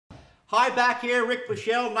Hi, back here, Rick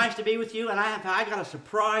Michelle. Nice to be with you, and I got a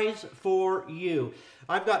surprise for you.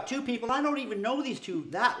 I've got two people. I don't even know these two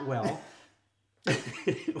that well.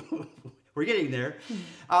 We're getting there.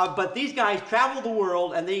 But these guys travel the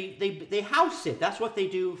world, and they house sit. That's what they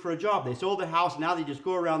do for a job. They sold their house, now they just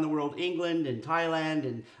go around the world, England and Thailand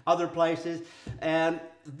and other places. And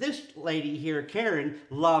this lady here, Keren,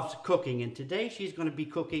 loves cooking, and today she's going to be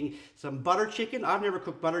cooking some butter chicken. I've never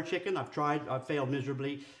cooked butter chicken. I've tried. I've failed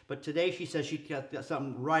miserably. But today she says she got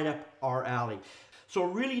something right up our alley. So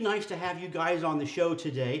really nice to have you guys on the show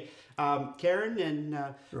today. Keren and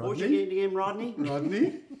what was your name, Rodney?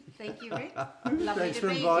 Rodney. Thank you, Rick. Lovely Thanks to for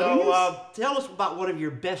be inviting here. us. Tell us about one of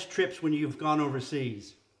your best trips when you've gone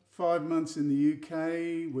overseas. 5 months in the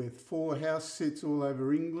UK with 4 house sits all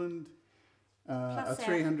over England. A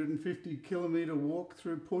 350 kilometre walk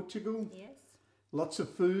through Portugal. Yes. Lots of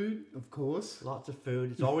food, of course. Lots of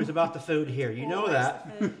food. It's always about the food here. You know that.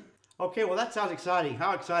 Okay, well that sounds exciting.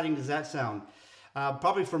 How exciting does that sound?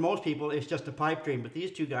 Probably for most people it's just a pipe dream, but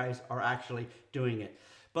these two guys are actually doing it.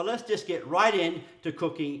 But let's just get right into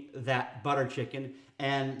cooking that butter chicken.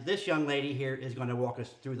 And this young lady here is going to walk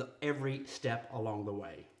us through every step along the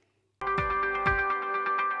way.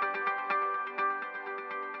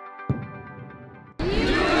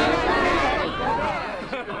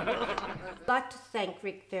 I'd like to thank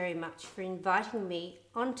Rick very much for inviting me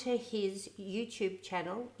onto his YouTube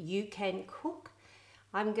channel, You Can Cook.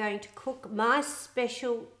 I'm going to cook my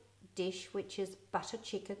special dish, which is butter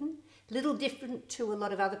chicken, a little different to a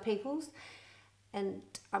lot of other people's, and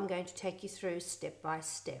I'm going to take you through step by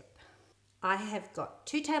step. I have got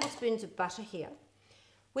 2 tablespoons of butter here,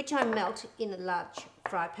 which I melt in a large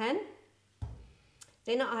fry pan.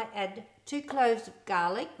 Then I add 2 cloves of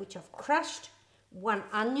garlic, which I've crushed, 1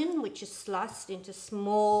 onion, which is sliced into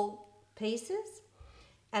small pieces,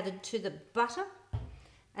 added to the butter,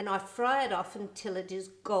 and I fry it off until it is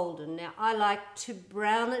golden. Now I like to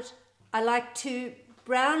brown it.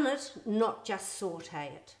 Not just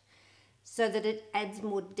saute it, so that it adds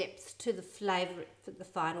more depth to the flavour for the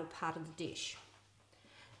final part of the dish.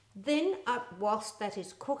 Then, whilst that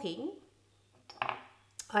is cooking,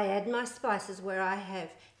 I add my spices where I have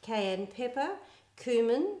cayenne pepper,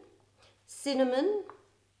 cumin, cinnamon,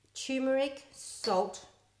 turmeric, salt.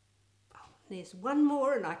 Oh, there's one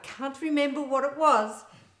more and I can't remember what it was.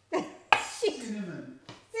 Cinnamon.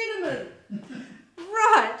 Cinnamon.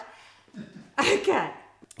 Right. Okay.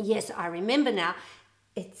 Yes, I remember now.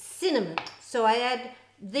 It's cinnamon. So I add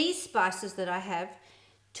these spices that I have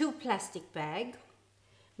to a plastic bag.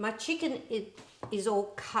 My chicken is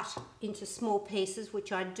all cut into small pieces,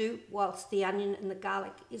 which I do whilst the onion and the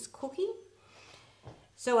garlic is cooking.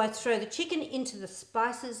 So I throw the chicken into the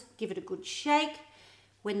spices, give it a good shake.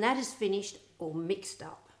 When that is finished or mixed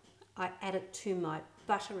up, I add it to my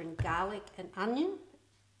butter and garlic and onion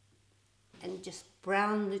and just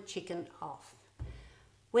brown the chicken off.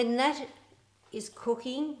 When that is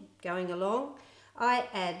cooking, going along, I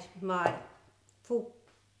add my full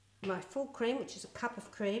cream, which is a cup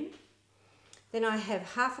of cream. Then I have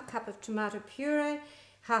half a cup of tomato puree,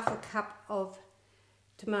 half a cup of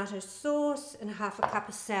tomato sauce and half a cup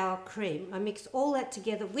of sour cream. I mix all that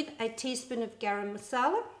together with a teaspoon of garam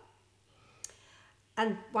masala.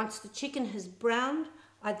 And once the chicken has browned,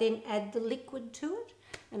 I then add the liquid to it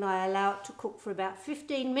and I allow it to cook for about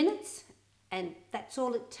 15 minutes, and that's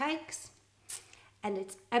all it takes, and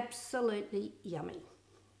it's absolutely yummy.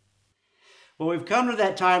 Well, we've come to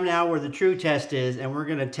that time now where the true test is, and we're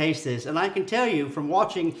going to taste this. And I can tell you from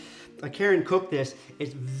watching Keren cook this,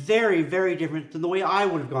 it's very, very different than the way I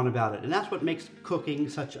would have gone about it. And that's what makes cooking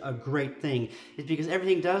such a great thing, is because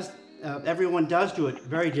everyone does do it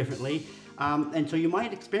very differently. And so you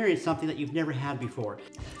might experience something that you've never had before.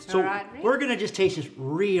 So we're going to just taste this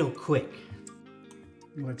real quick.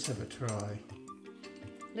 Let's have a try.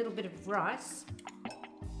 A little bit of rice,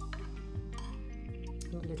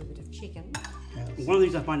 a little bit of chicken. One of the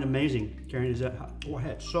things I find amazing, Keren, is that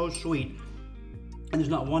it's so sweet, and there's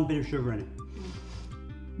not one bit of sugar in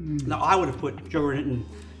it. Now, I would have put sugar in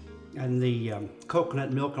it and the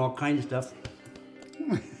coconut milk and all kinds of stuff.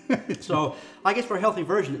 So, I guess for a healthy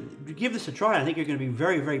version, give this a try. I think you're going to be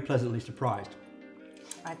very, very pleasantly surprised.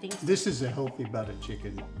 I think so. This is a healthy butter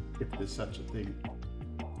chicken, if there's such a thing.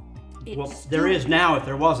 Well, there is now if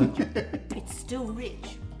there wasn't. It's still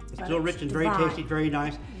rich. It's still rich and very tasty, very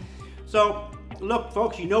nice. So, look,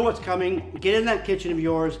 folks, you know what's coming. Get in that kitchen of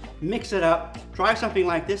yours, mix it up, try something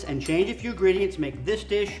like this, and change a few ingredients. Make this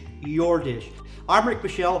dish your dish. I'm Rick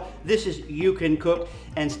Michelle. This is You Can Cook,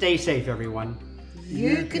 and stay safe, everyone.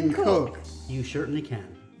 You can cook. You certainly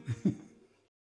can.